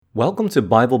Welcome to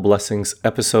Bible Blessings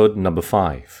episode number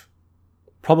 5.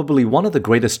 Probably one of the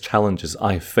greatest challenges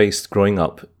I faced growing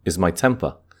up is my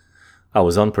temper. I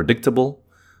was unpredictable.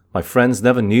 My friends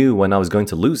never knew when I was going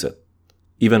to lose it.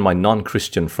 Even my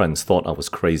non-Christian friends thought I was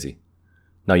crazy.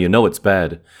 Now you know it's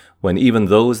bad when even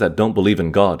those that don't believe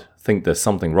in God think there's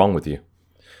something wrong with you.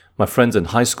 My friends in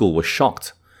high school were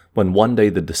shocked when one day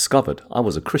they discovered I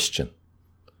was a Christian.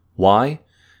 Why?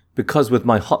 Because with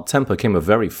my hot temper came a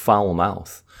very foul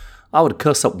mouth. I would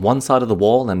curse up one side of the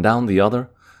wall and down the other.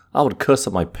 I would curse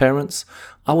at my parents.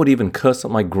 I would even curse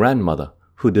at my grandmother,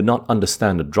 who did not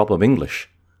understand a drop of English,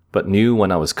 but knew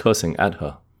when I was cursing at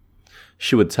her.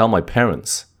 She would tell my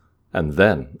parents, and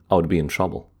then I would be in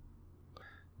trouble.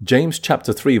 James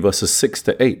chapter 3 verses 6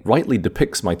 to 8 rightly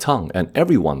depicts my tongue, and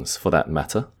everyone's for that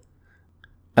matter.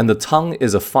 And the tongue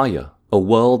is a fire, a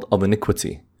world of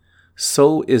iniquity.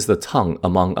 So is the tongue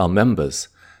among our members,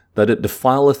 that it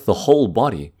defileth the whole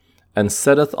body, and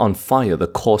setteth on fire the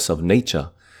course of nature,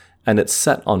 and it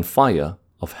set on fire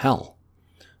of hell.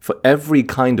 For every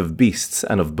kind of beasts,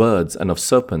 and of birds, and of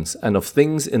serpents, and of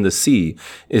things in the sea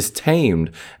is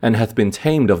tamed, and hath been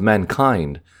tamed of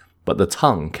mankind, but the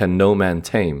tongue can no man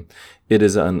tame. It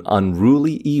is an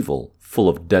unruly evil, full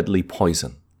of deadly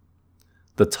poison.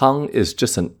 The tongue is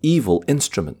just an evil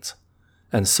instrument.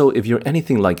 And so if you're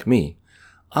anything like me,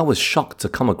 I was shocked to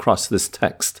come across this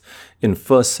text in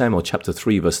 1 Samuel chapter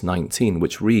 3 verse 19,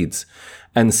 which reads,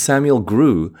 "And Samuel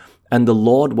grew, and the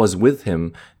Lord was with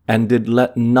him, and did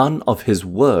let none of his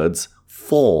words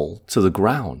fall to the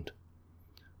ground."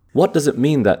 What does it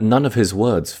mean that none of his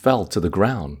words fell to the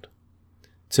ground?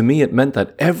 To me, it meant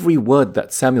that every word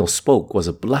that Samuel spoke was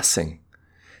a blessing.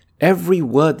 Every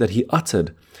word that he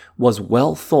uttered was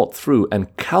well thought through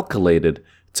and calculated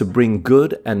to bring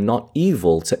good and not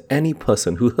evil to any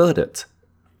person who heard it.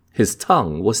 His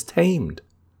tongue was tamed.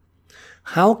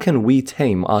 How can we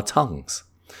tame our tongues?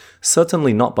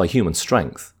 Certainly not by human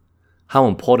strength. How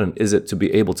important is it to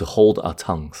be able to hold our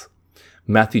tongues?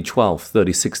 Matthew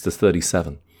 12:36 to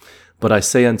 37. "But I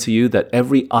say unto you that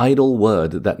every idle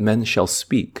word that men shall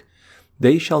speak,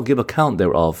 they shall give account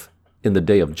thereof in the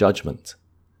day of judgment.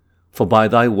 For by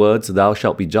thy words thou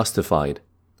shalt be justified,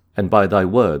 and by thy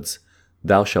words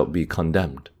thou shalt be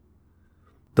condemned."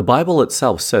 The Bible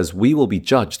itself says we will be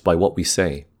judged by what we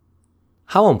say.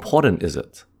 How important is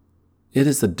it? It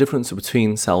is the difference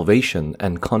between salvation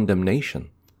and condemnation.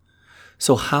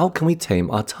 So how can we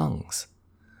tame our tongues?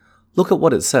 Look at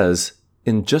what it says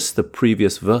in just the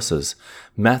previous verses,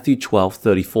 Matthew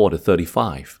 12:34 to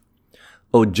 35.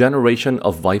 "O generation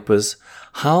of vipers,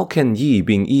 how can ye,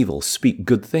 being evil, speak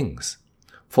good things?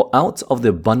 For out of the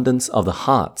abundance of the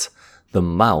heart the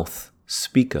mouth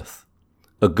speaketh.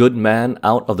 A good man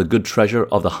out of the good treasure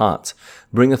of the heart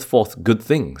bringeth forth good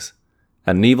things,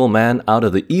 and an evil man out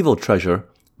of the evil treasure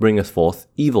bringeth forth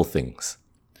evil things."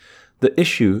 The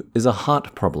issue is a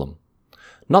heart problem.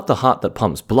 Not the heart that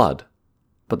pumps blood,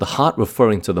 but the heart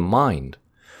referring to the mind.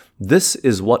 This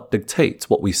is what dictates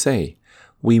what we say.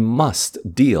 We must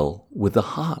deal with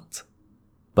the heart.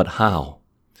 But how?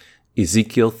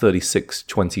 Ezekiel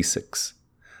 36:26.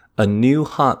 "A new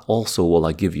heart also will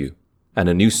I give you, and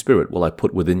a new spirit will I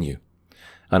put within you.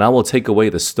 And I will take away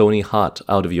the stony heart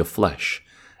out of your flesh,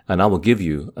 and I will give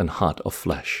you an heart of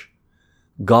flesh."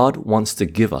 God wants to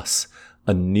give us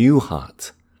a new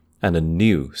heart and a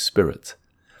new spirit.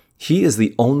 He is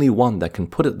the only one that can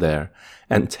put it there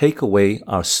and take away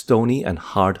our stony and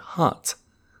hard heart.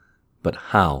 But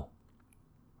how?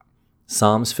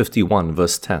 Psalms 51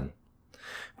 verse 10.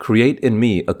 "Create in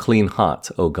me a clean heart,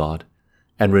 O God,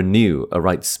 and renew a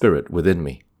right spirit within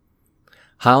me."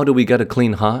 How do we get a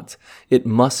clean heart? It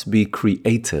must be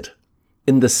created.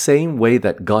 In the same way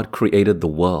that God created the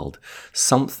world,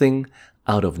 something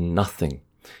out of nothing,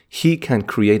 He can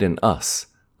create in us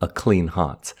a clean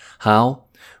heart. How?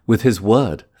 With His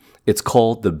Word. It's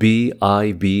called the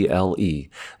Bible.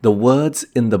 The words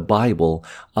in the Bible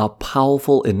are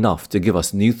powerful enough to give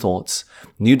us new thoughts,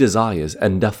 new desires,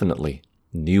 and definitely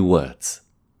new words.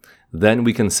 Then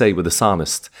we can say with the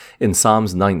psalmist in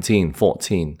Psalms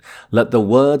 19:14, "Let the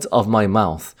words of my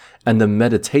mouth and the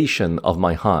meditation of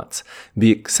my heart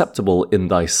be acceptable in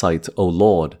thy sight, O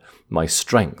Lord, my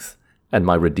strength and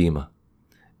my Redeemer."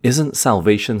 Isn't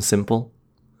salvation simple?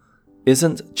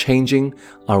 Isn't changing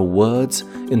our words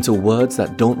into words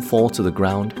that don't fall to the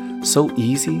ground so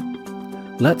easy?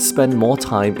 Let's spend more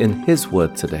time in His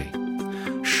Word today.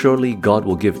 Surely God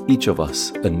will give each of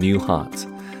us a new heart,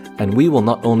 and we will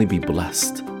not only be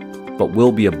blessed, but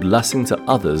will be a blessing to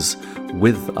others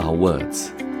with our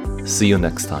words. See you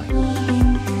next time.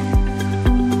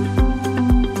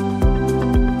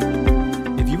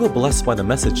 were blessed by the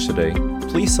message today,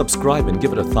 please subscribe and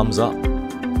give it a thumbs up.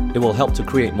 It will help to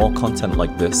create more content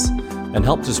like this and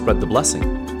help to spread the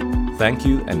blessing. Thank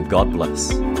you and God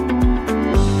bless.